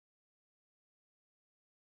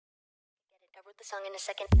wrote the song in a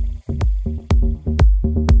second.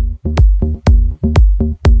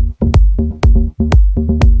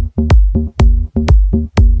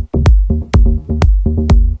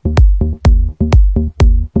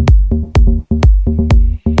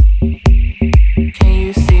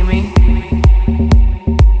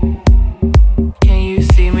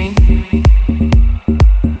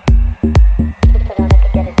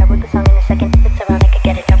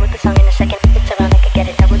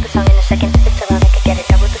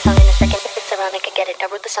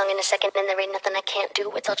 In a second, and there ain't nothing I can't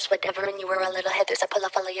do. It's all just whatever, and you were a little head. There's a pull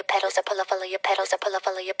up all of your pedals, I pull up all of your pedals, I pull up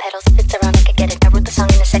all of your pedals. It's around, I could get it. I wrote the song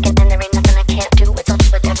in a second, and there ain't nothing I can't do. It's all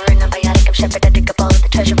just whatever, and I'm biotic, I'm shepherd, I dig up all of the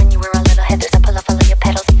treasure. When you were a little head, there's a pull up all of your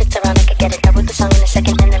pedals. It's around, I could get it. I wrote the song in a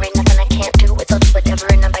second, and there ain't nothing I can't do. It's all just whatever,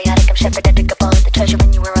 and I'm biotic, I'm shepherd, I dig up all of the treasure.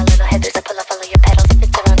 When you were a little head, there's a pull up all of your pedals.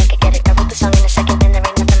 It's around, I could get it. I wrote the song in a second, and there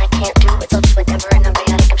ain't nothing I can't do. It's all just whatever, and I'm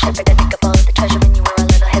biotic, I'm shepherd, I dig up all of the treasure. When you were a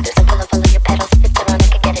little head, there's a pull up all of your pedals. It's around, I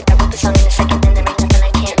could get it. I wrote the song in a second, and there ain't nothing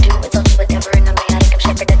I can't do. It's all just whatever, and I'm biotic, I'm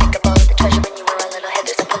shepherd, I dig up all of the treasure. When you were a little head,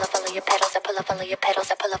 there's a pull up all of your pedals. I pull up all of your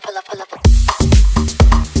pedals. I pull up, pull up, pull up.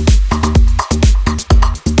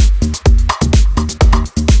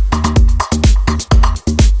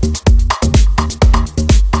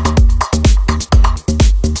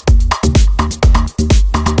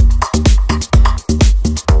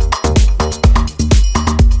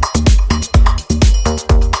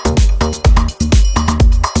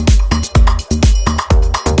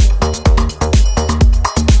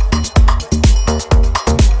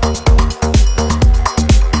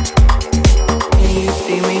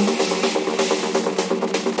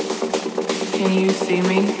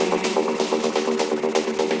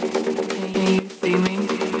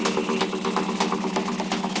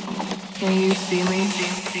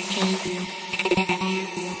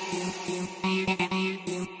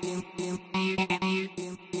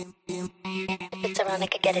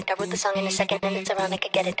 I wrote the song in a second, and it's around, I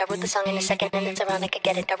could get it. I wrote the song in a second, and it's around, I could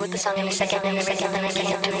get it. I wrote the song in a second, and there ain't nothing I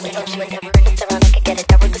can't do. It's all just whatever, and it's around, I could get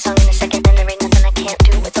it. I wrote the song in a second, and there ain't nothing I can't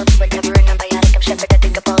do. It's all just whatever, and I'm biotic, I'm shepherd, I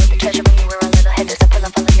dig up all of the treasure. When you were a little head, there's a pull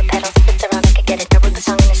up all of your pedals. It's around, I could get it. I wrote the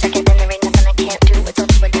song in a second, and there ain't nothing I can't do. It's all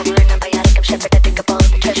just whatever, and I'm biotic, I'm shepherd, I dig up all of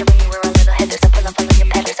the treasure. When you were a little head, there's a pull up all of your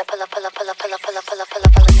pedals. I pull up, pull up, pull up, pull up, pull up, pull up, pull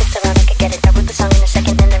up, pull up. It's around, I could get it. I wrote the song in a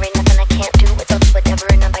second, and there ain't nothing I can't do. It's all just whatever,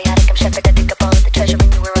 and I'm biotic, I'm shepherd, I dig up all of the treasure.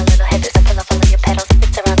 When you were a little head, there's a pull up all of your pedals.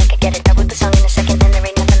 It's around, I could get it. I wrote the song in a second, and there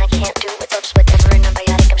ain't nothing I can't do. It's all just whatever, and I'm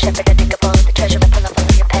biotic, I'm shepherd, I dig up all of the treasure. I pull up all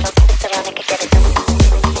of your pedals. It's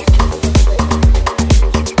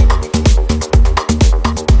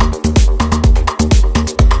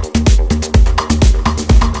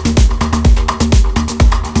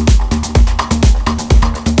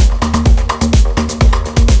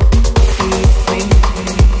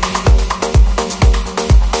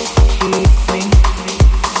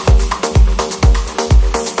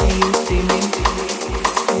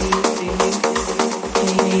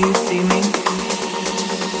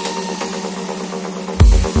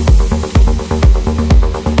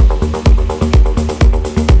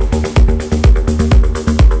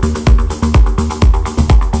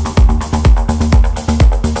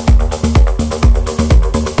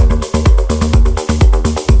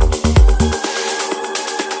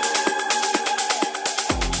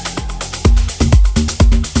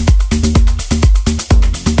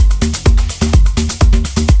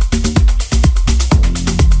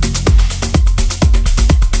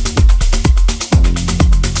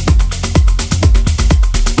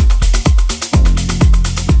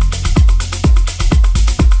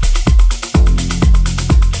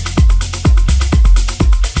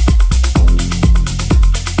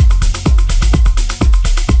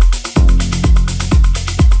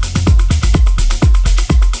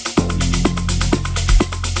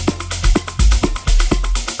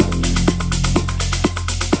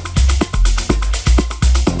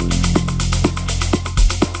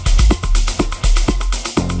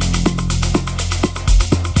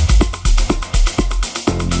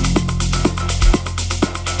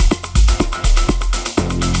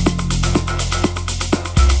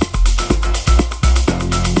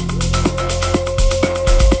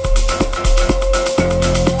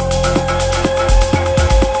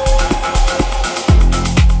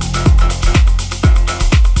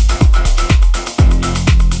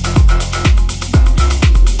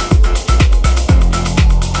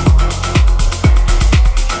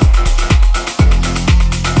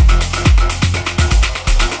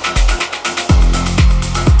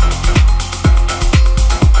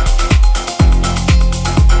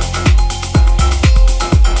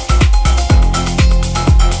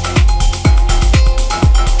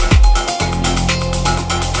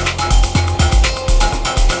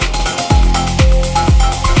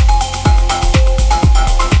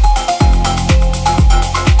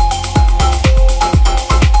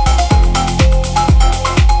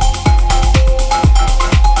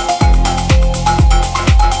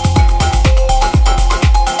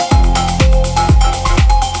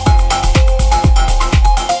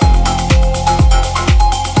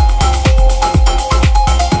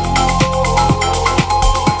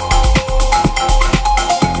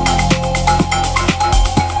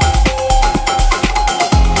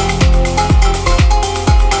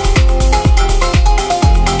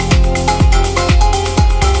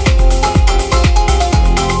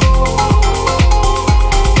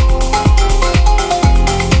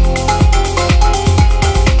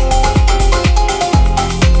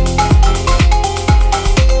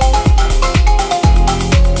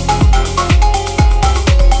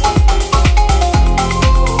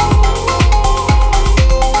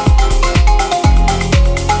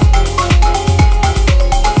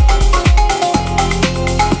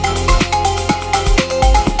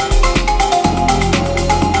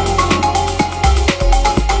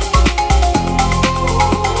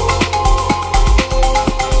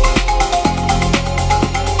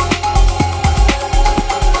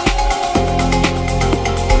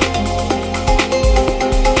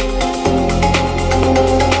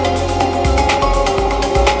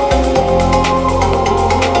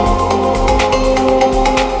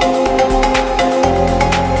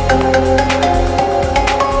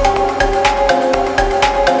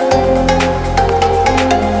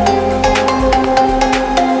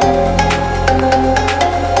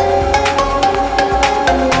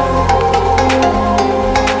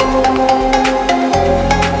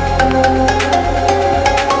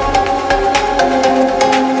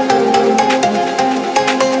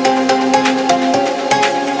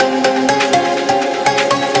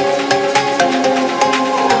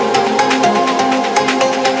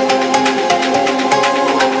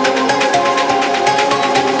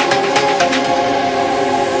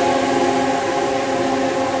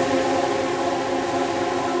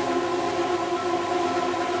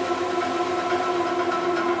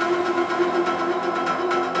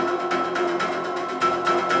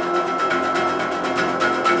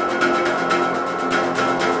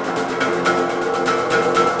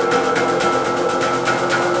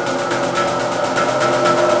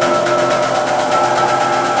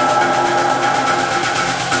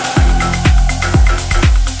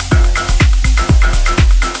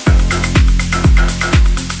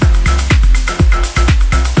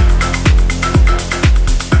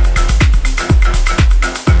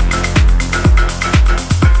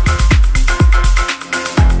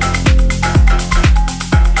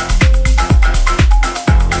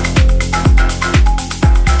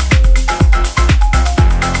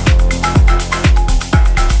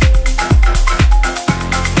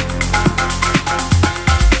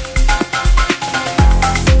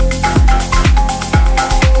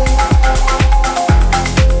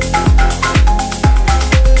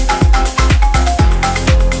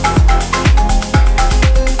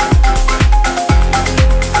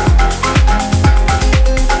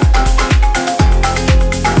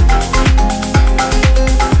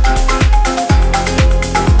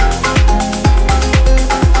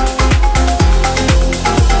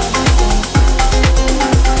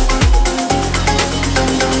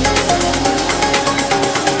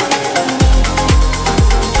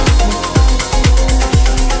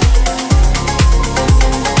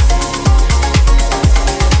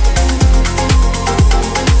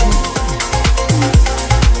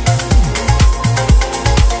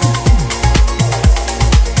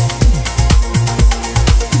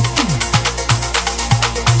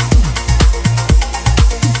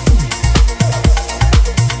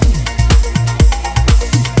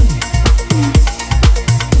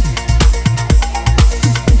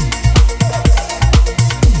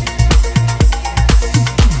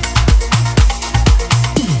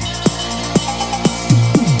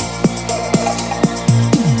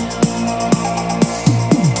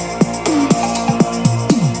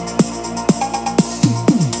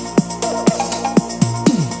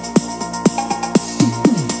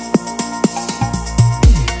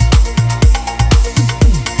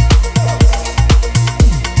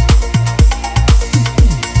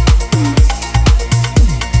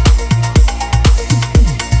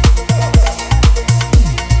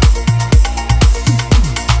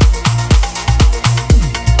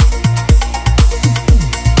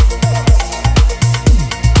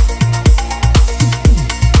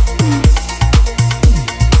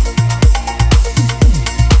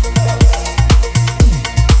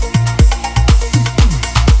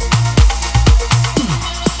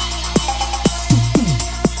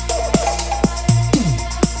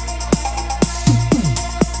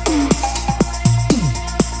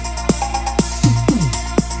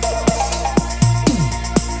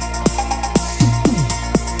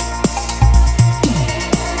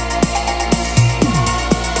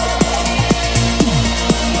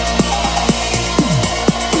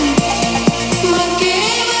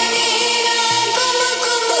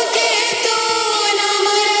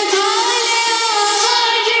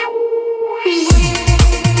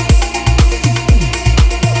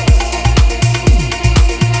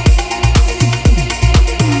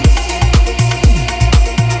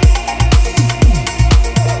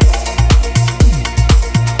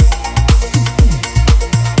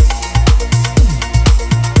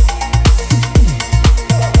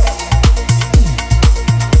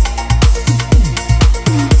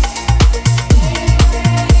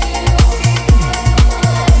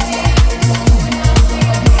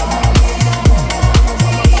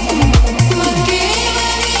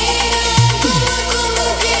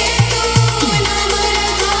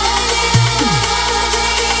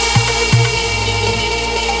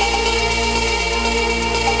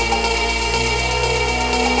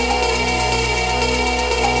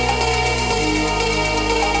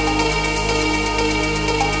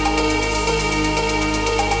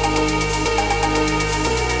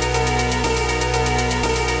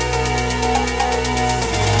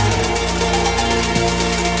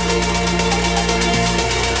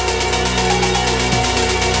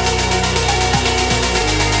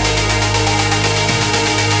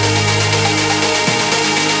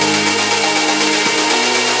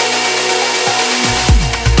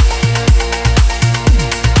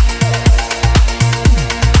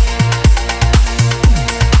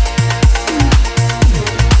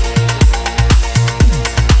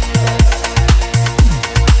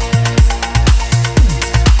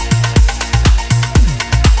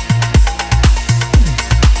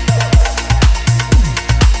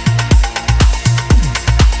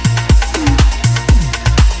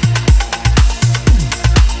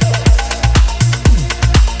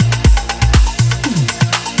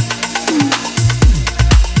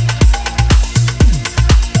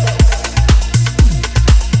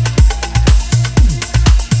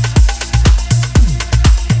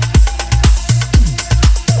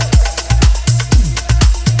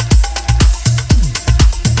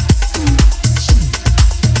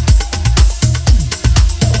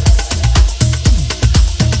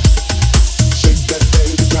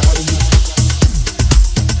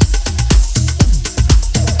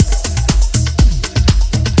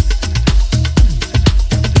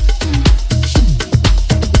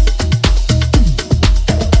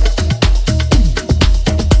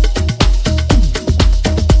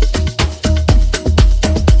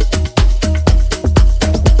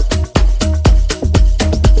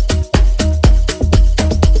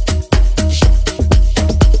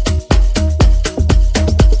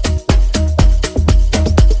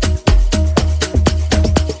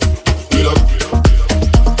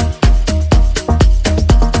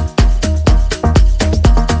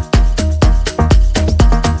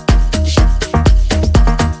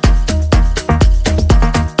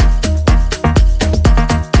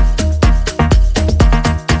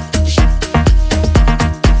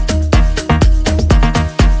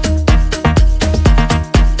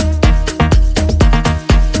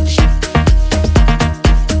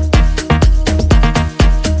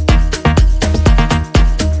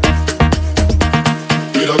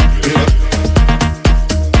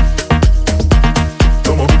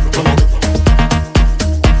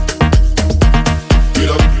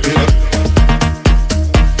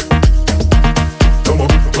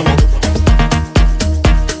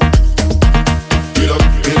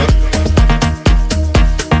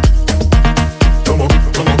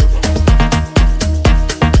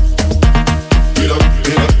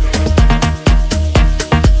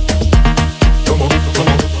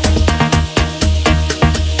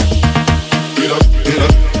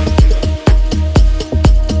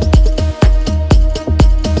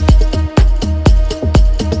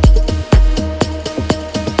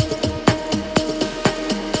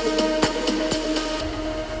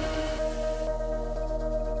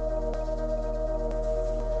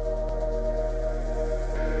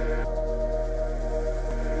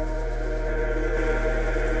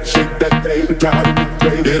baby, drive it,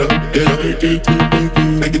 get up, take it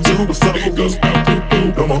to the floor.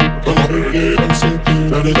 Come on, turn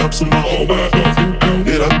it up some more.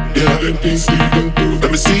 Get up, let me see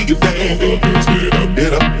you dance.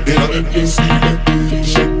 Get up,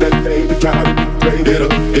 shake that baby, drive it, get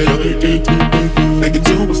up, take it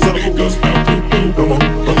to the floor. Come on,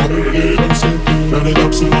 turn it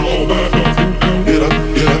up some more. Get up,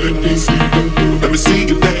 let me see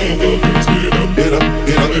you dance. Get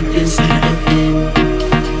up, let me see you dance.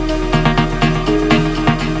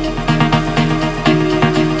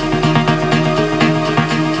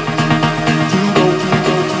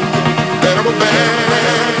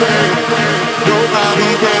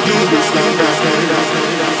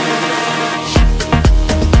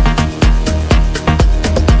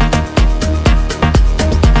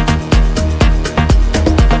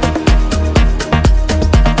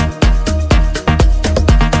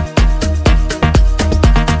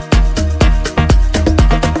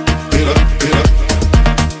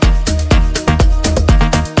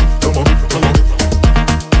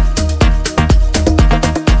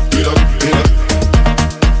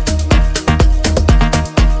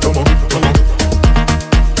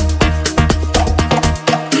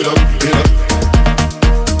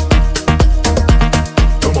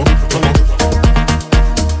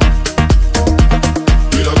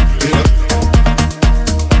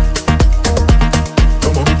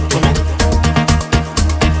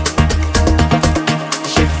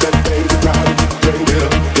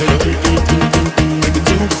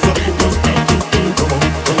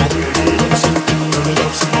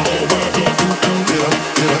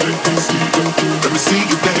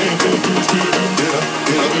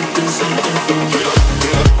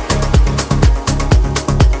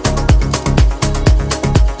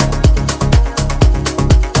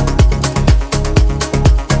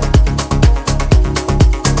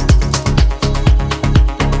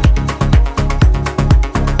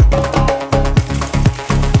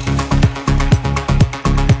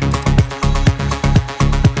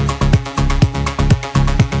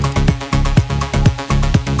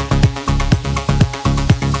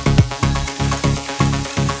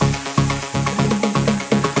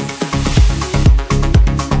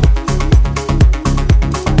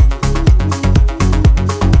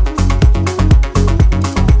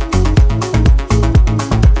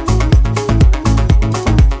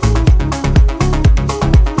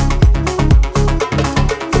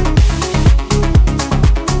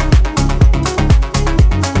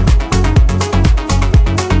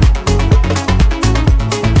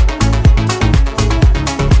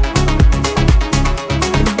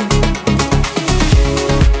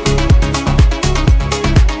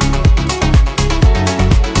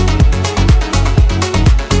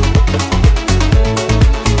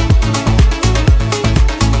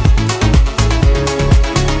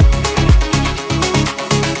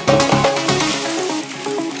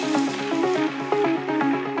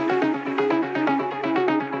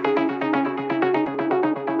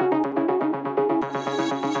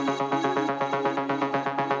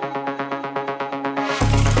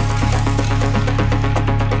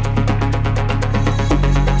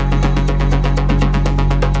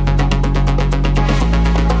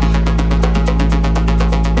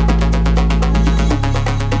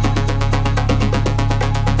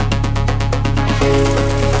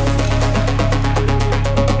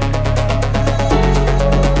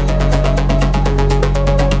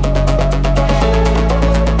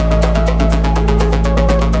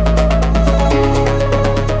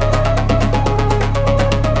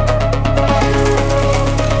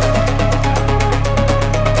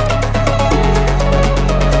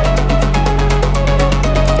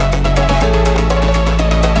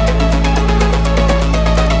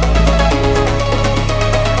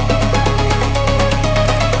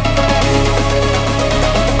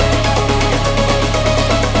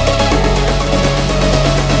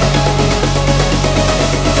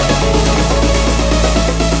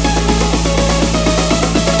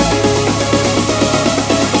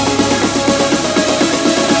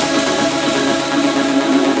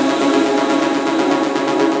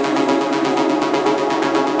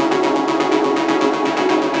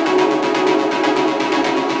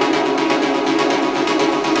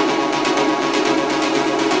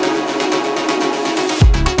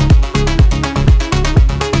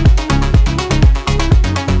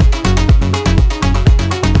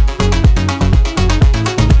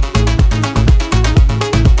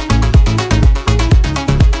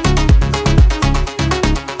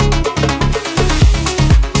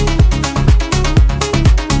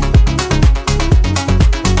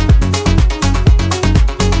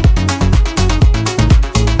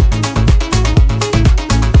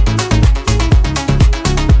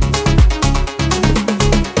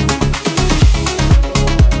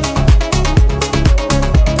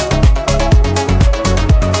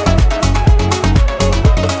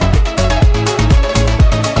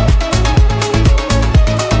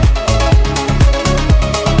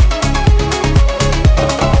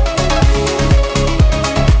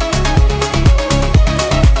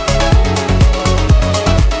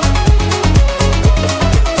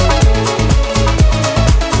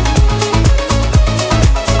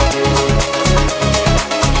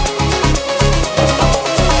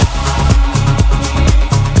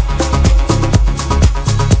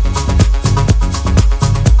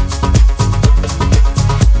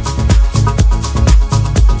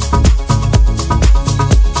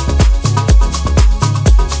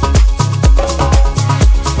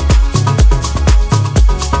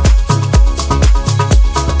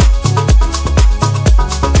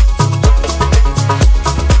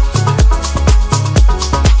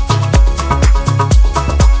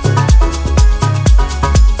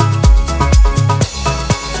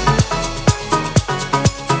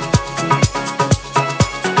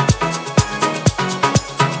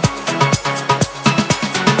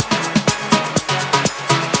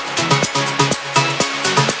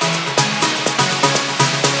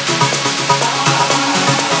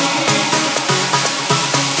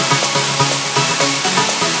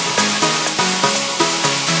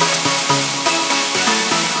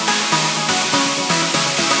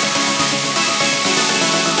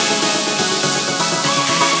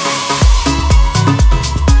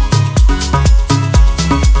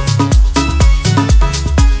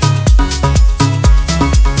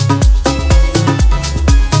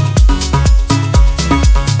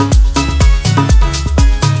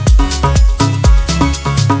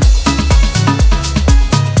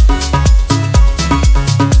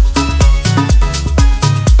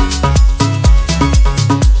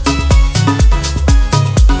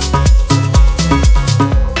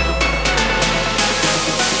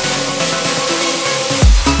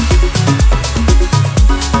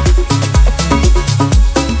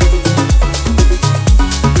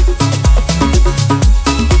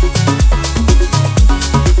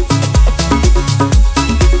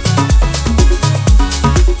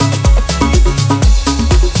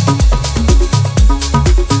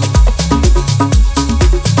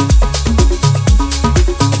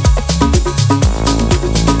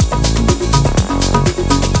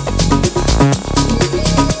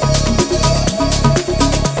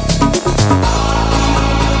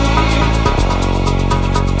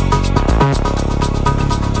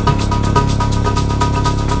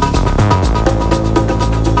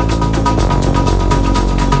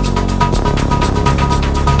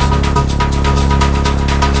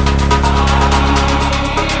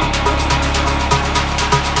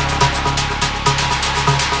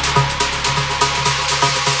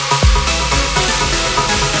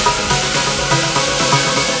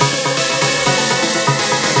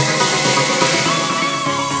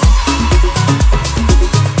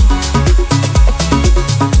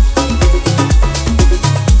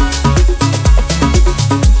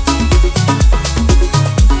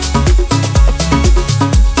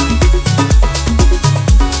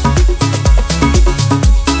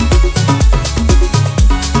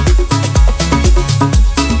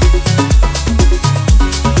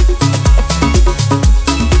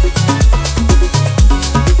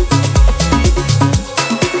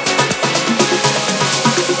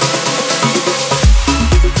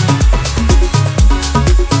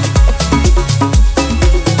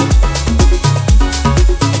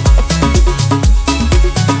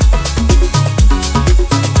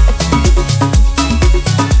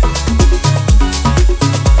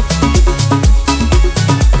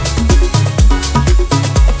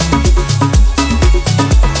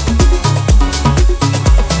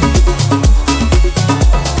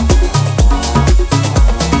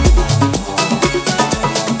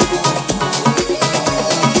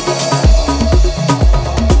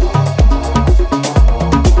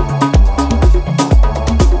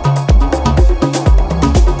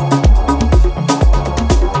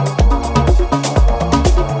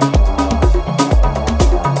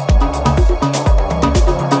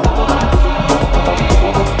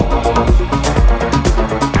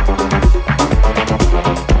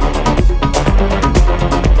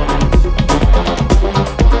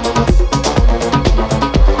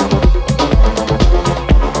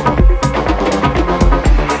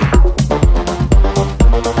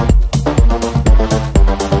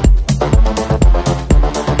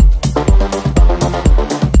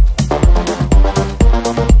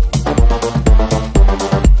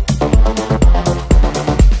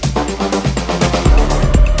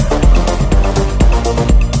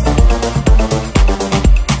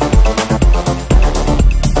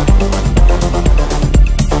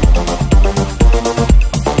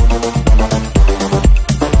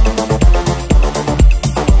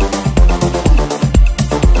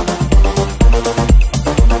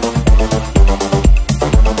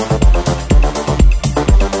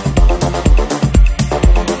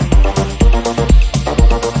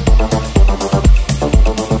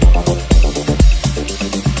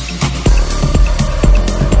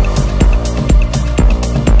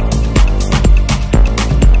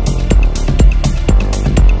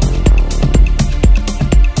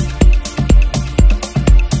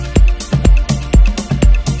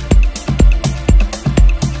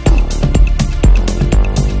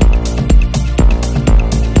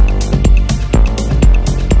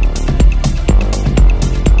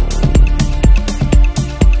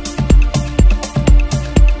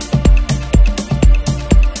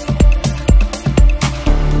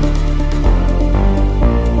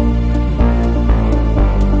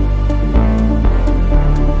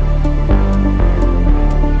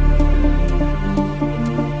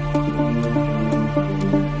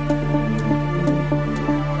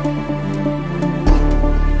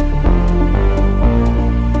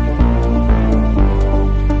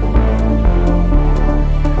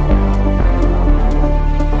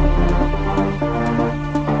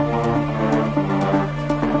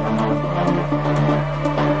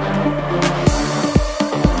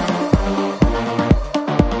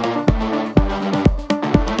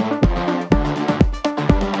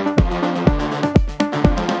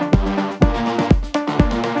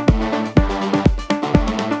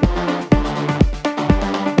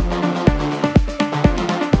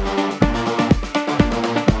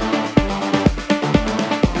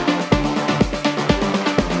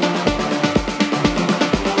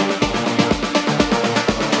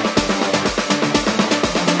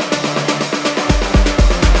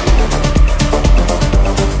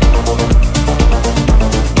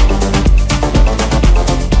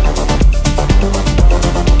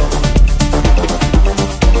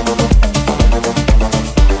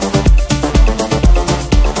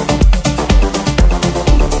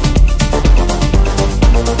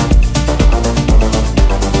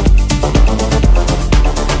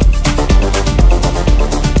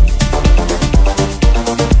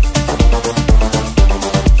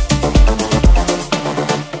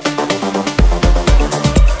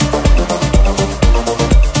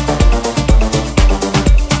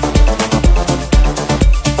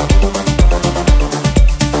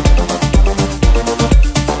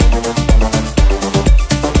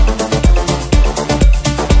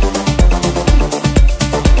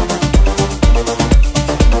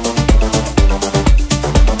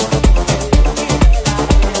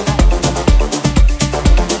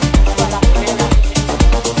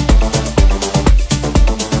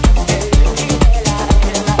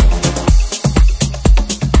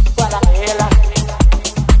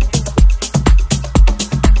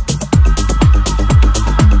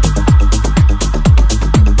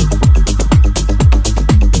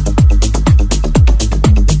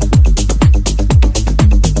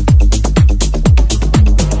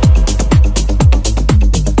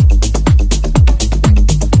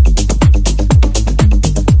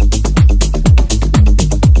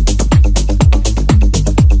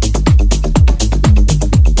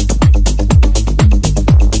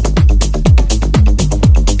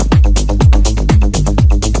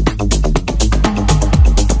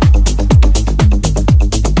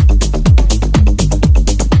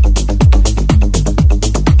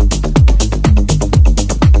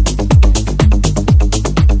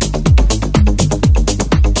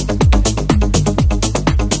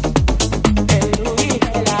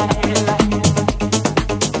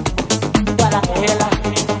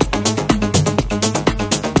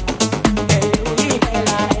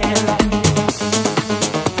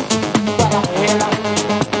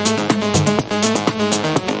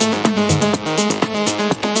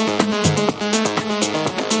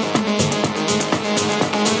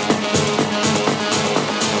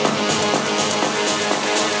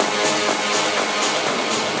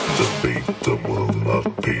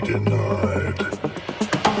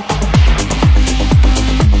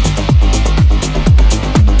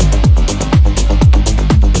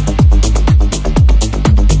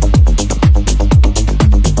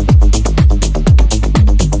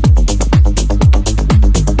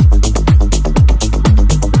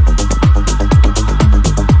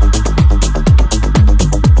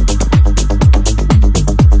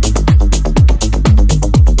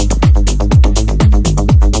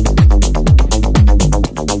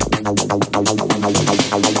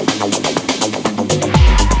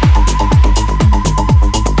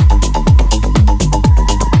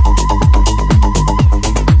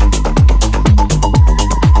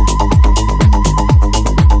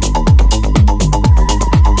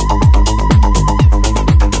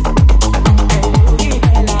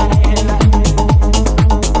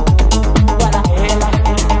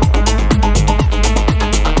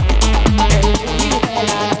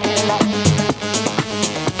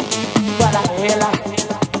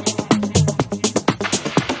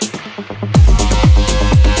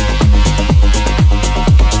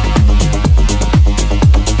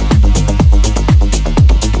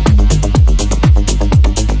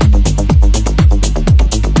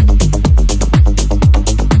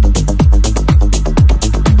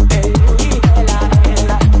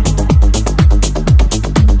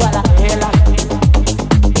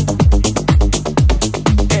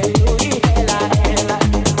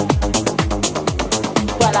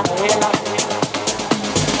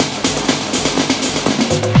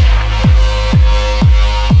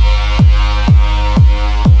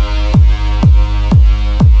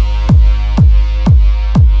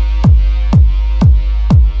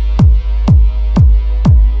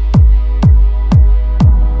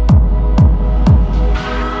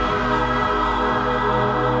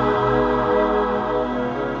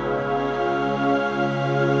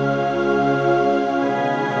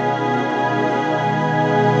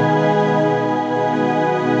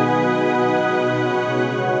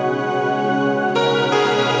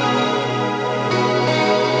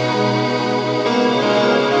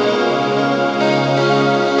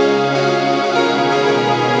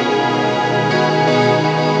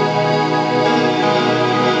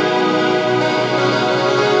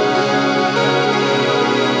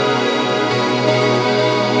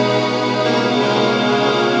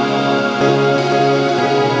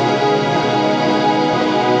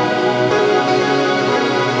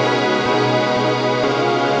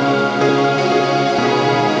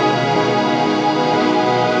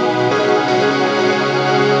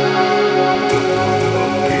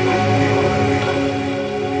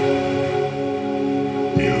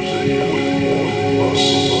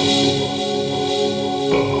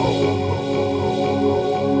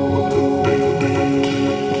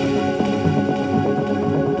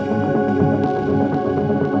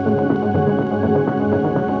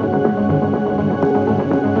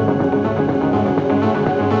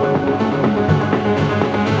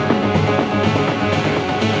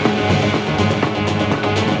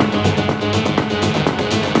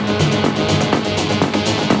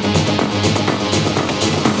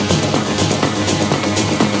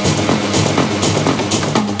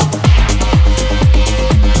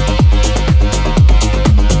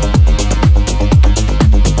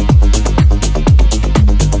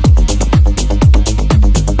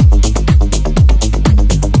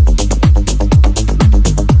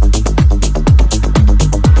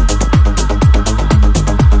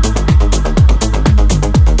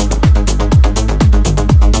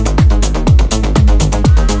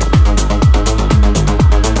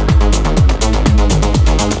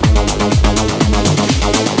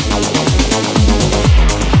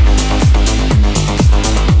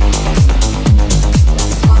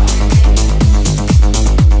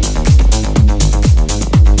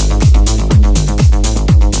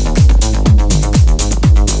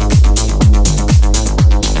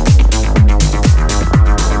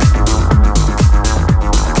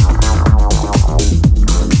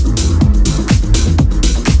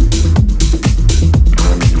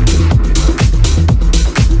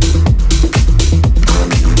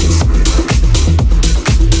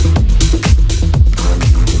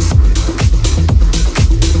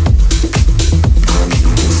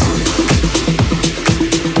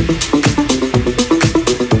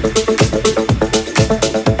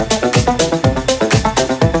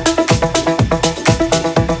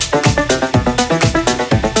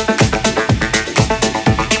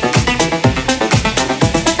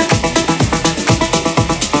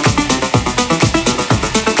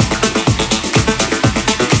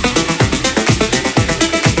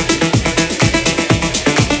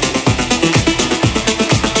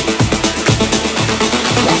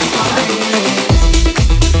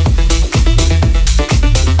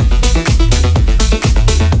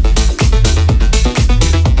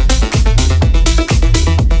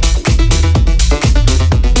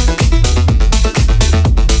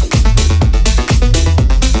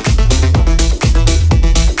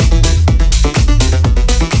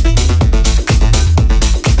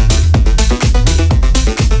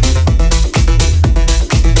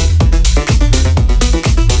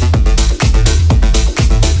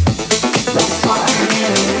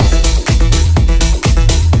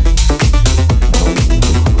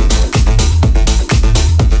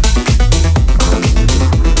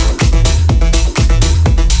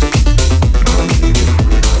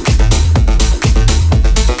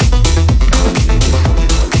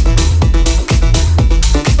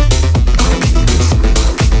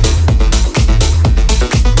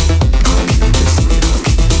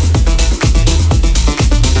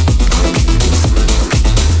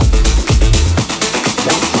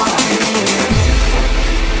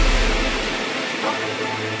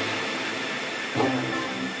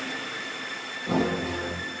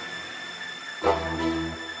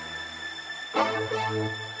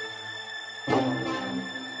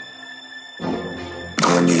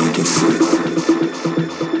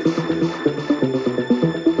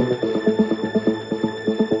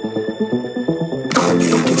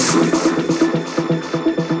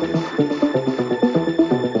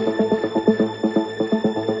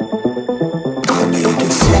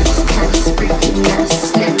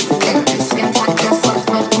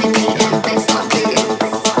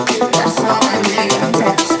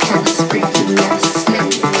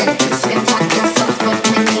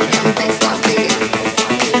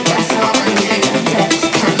 That's all I need.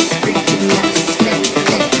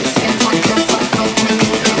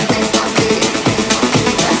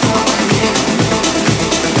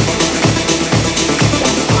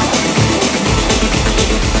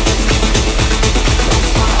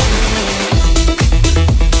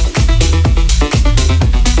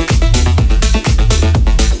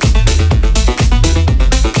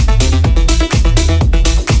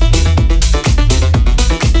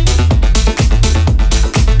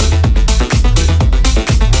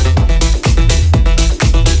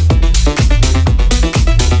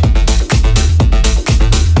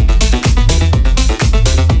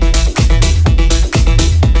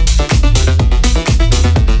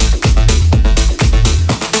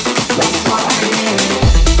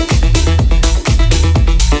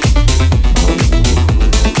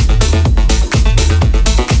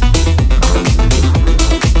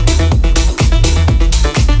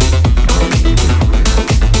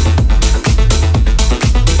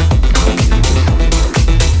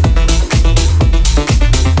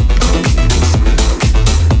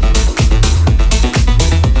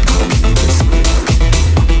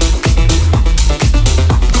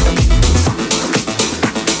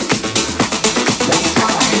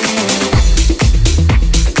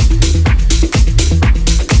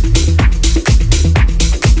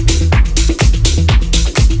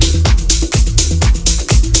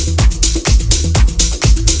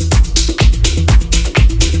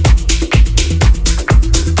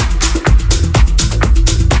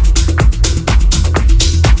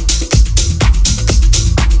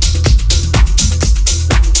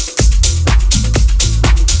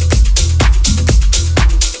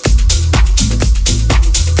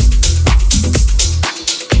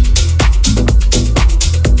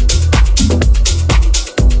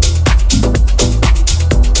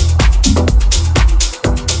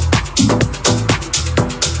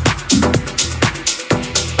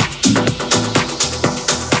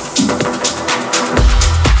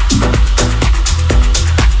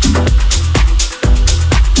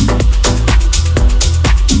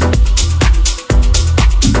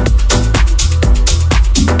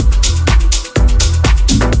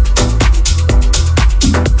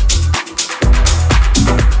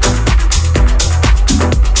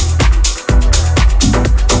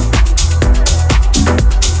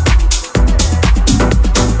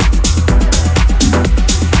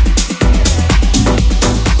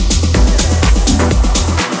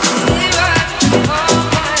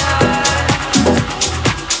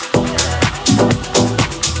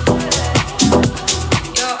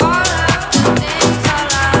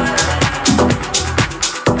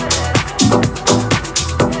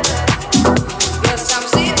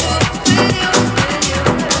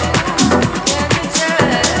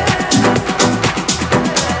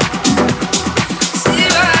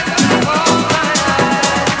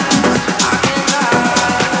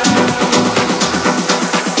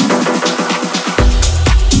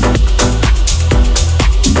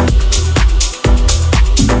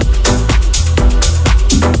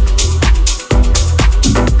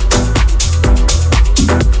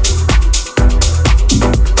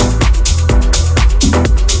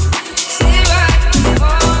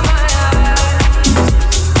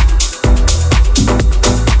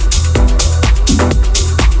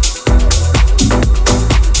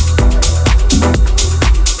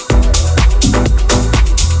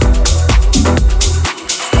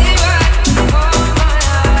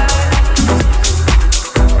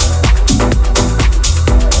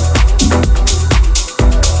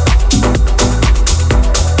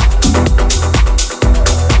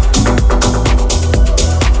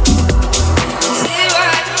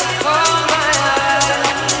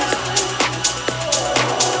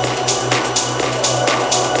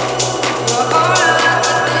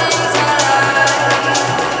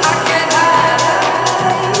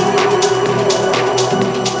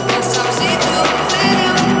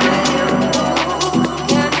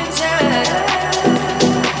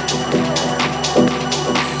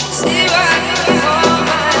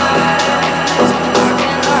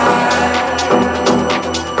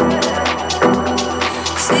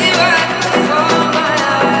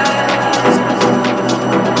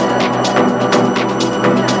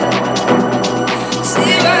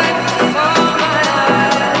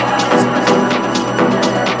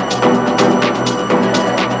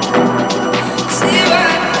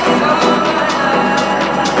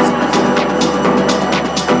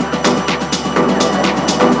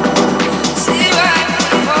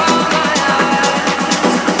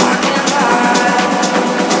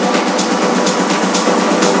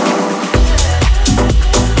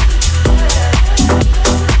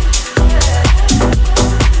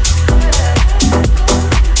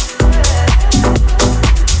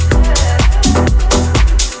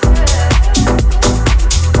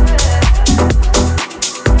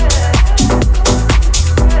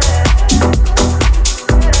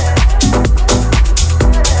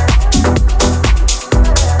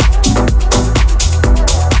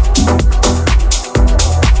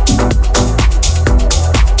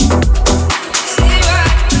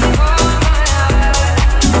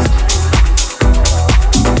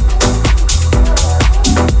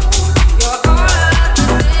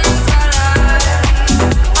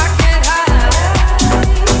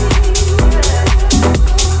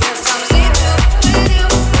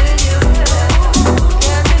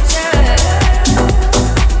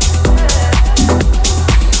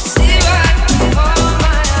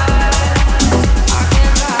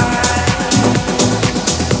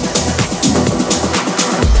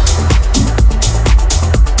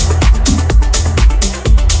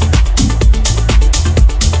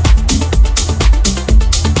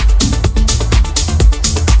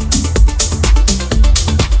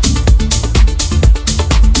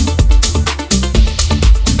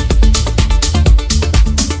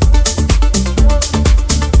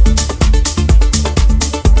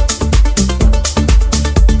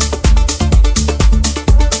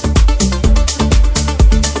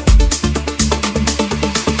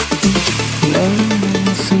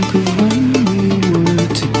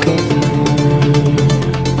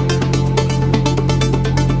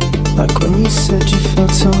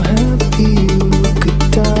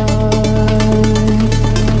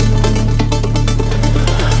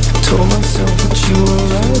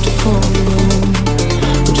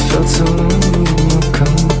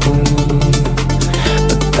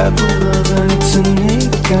 type of love and it's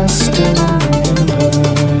unique, I still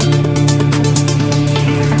remember.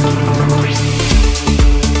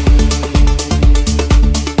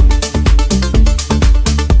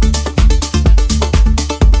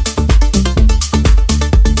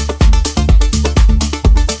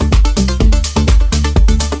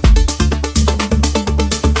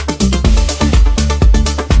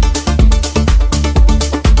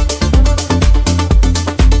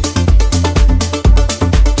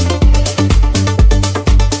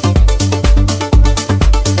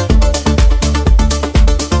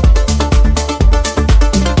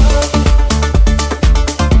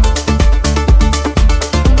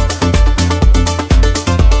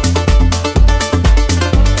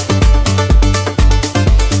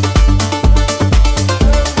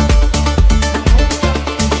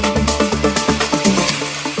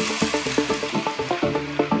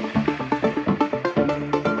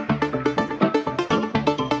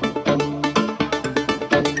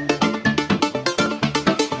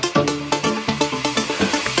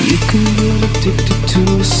 Addicted to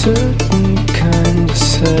a certain kind of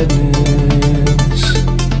sadness,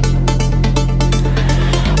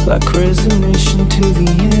 like resignation to the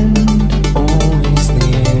end, always the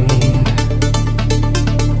end.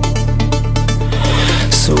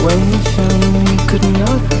 So when you found me could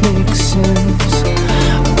not make sense,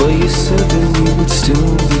 well you said that we would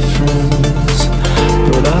still be friends,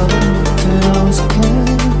 but I'll admit that I was glad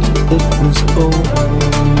it was over.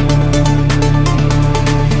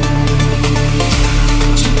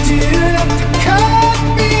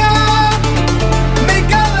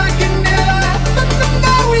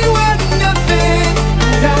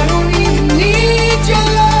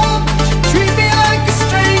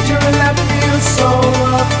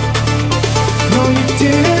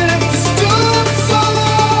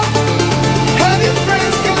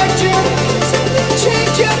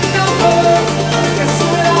 Change your number. Guess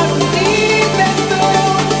what I need that though.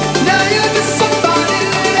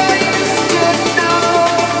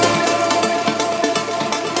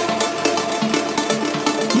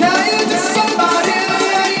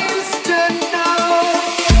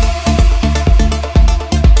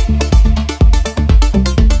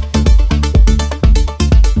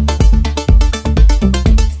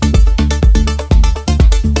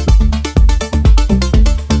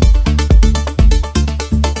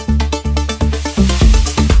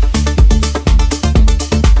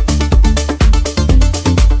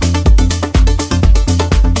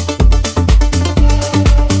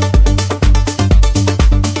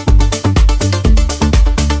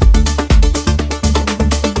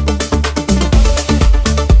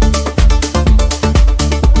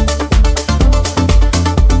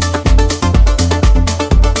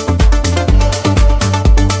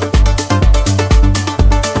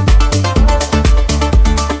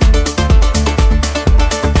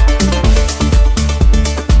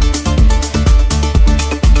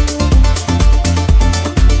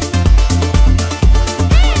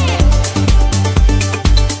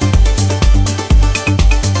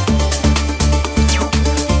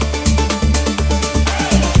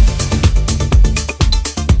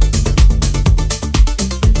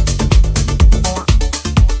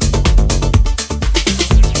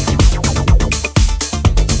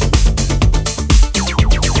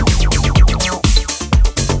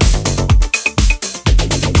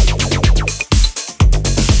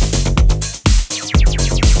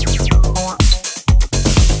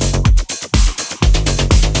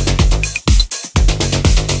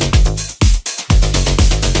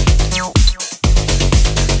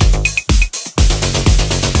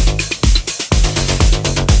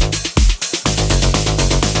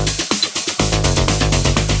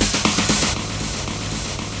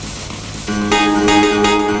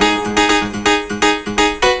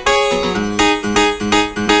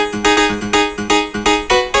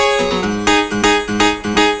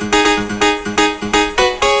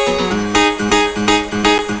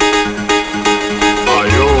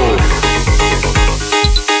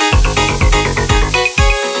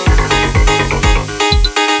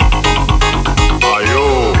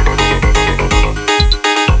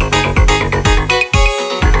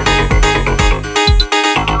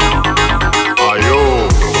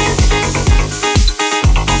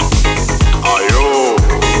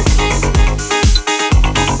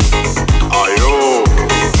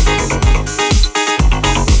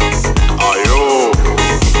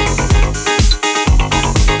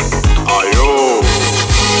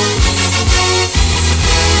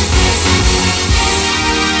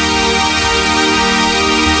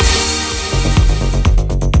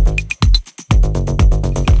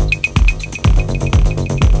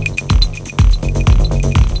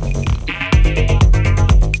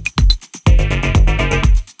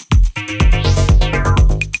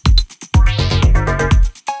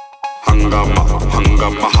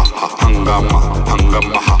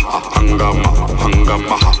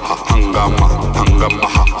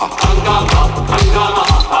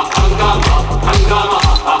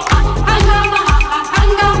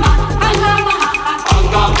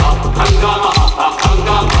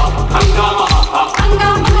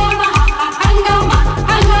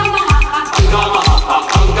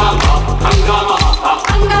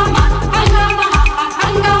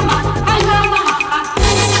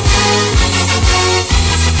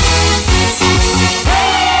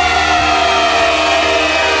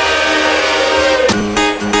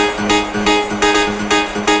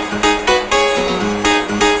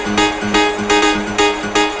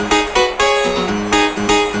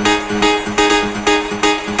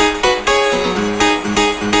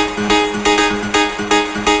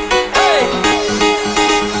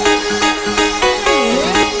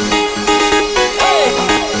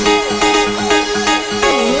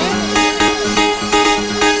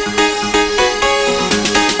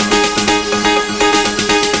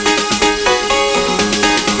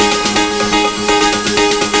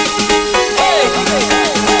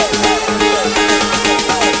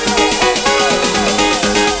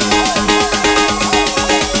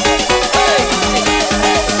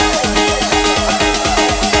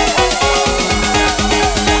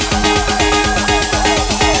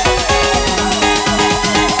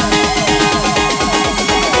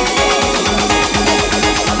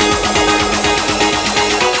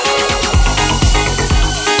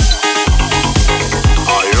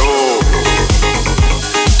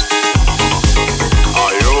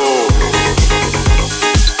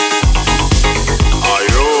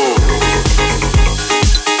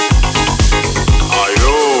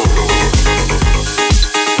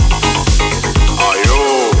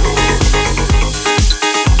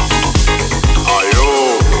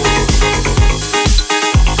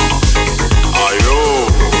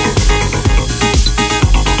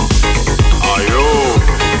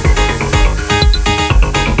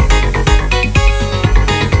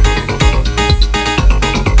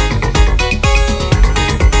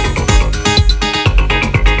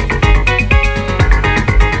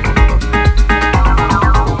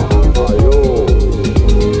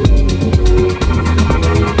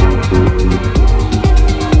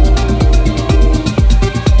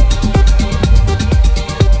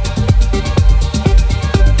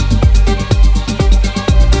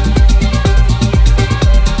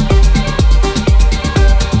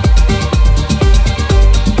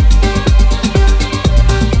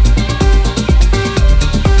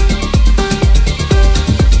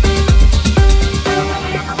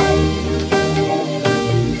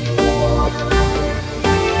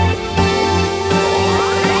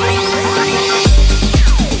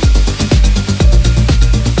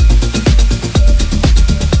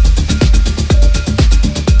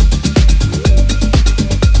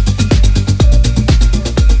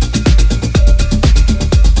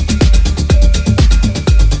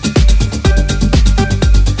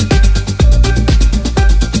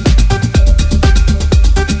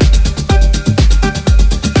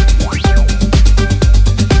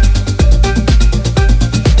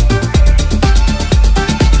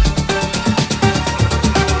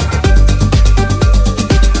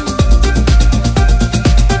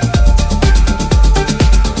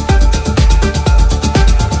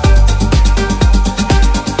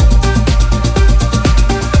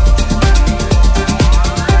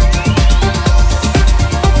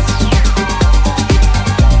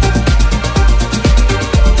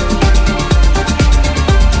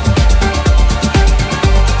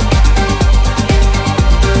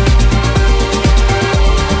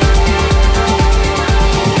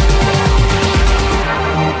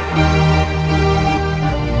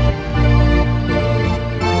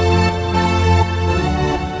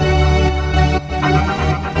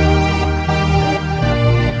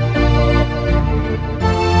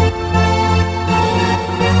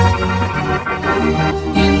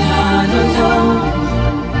 You